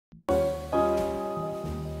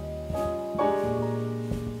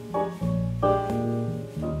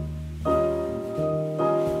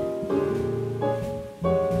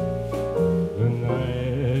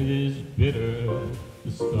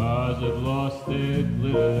lost their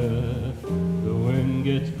glitter. The wind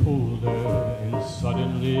gets colder and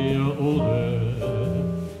suddenly you're older.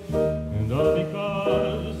 And all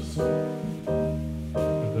because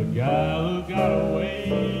of the gal who got away.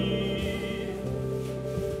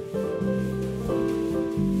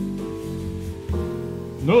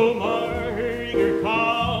 No more eager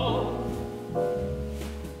call,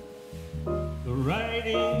 the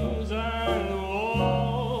writings on the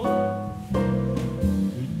wall,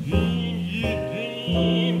 the dreams you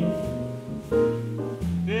dreamed,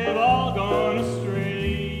 they've all gone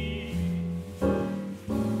astray.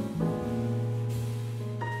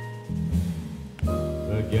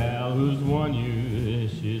 The gal who's won you,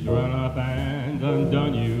 she's run up and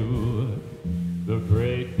undone you. The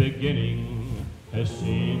great beginning has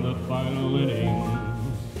seen the final inning.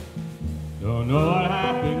 Don't know what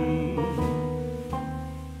happened,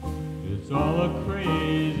 it's all a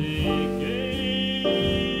crazy game.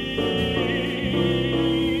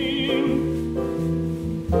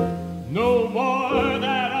 No more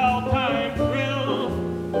that all-time thrill,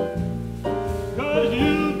 'cause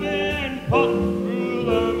you've been put through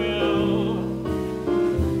the mill.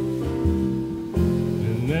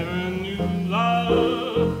 And never knew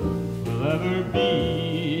love will ever be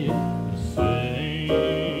the same.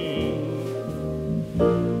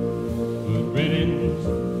 Good riddance,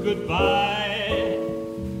 goodbye.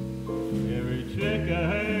 Every trick I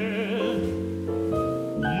heard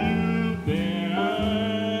you've been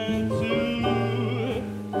unto.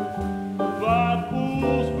 But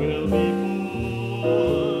fools will be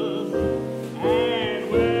fools. And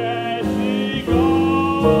where she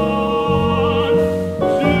gone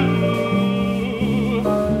to?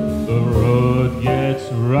 The road gets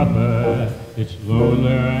rougher, it's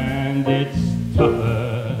lonelier and it's tougher.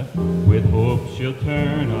 With hope she'll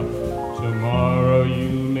turn up, tomorrow you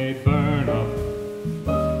may burn up.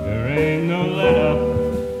 There ain't no let up,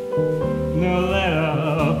 no let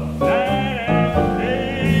up, night and day.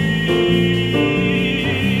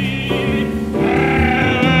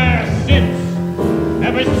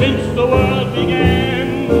 Ever since the world began,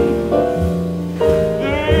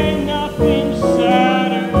 there ain't nothing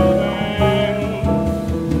sadder than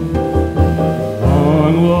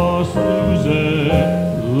one lost loser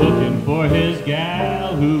looking for his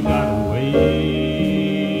gal who got away.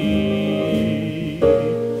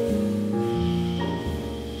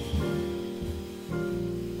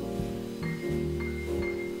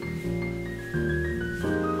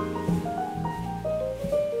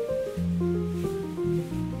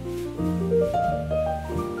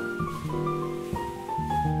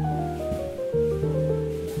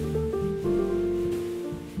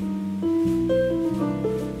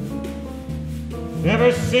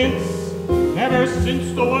 Ever since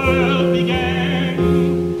the world began,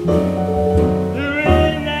 there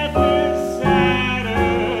ain't nothing sadder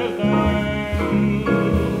than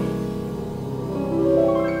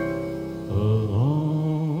a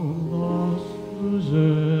long lost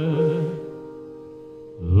loser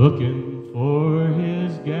looking for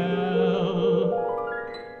his gal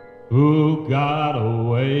who got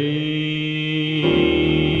away.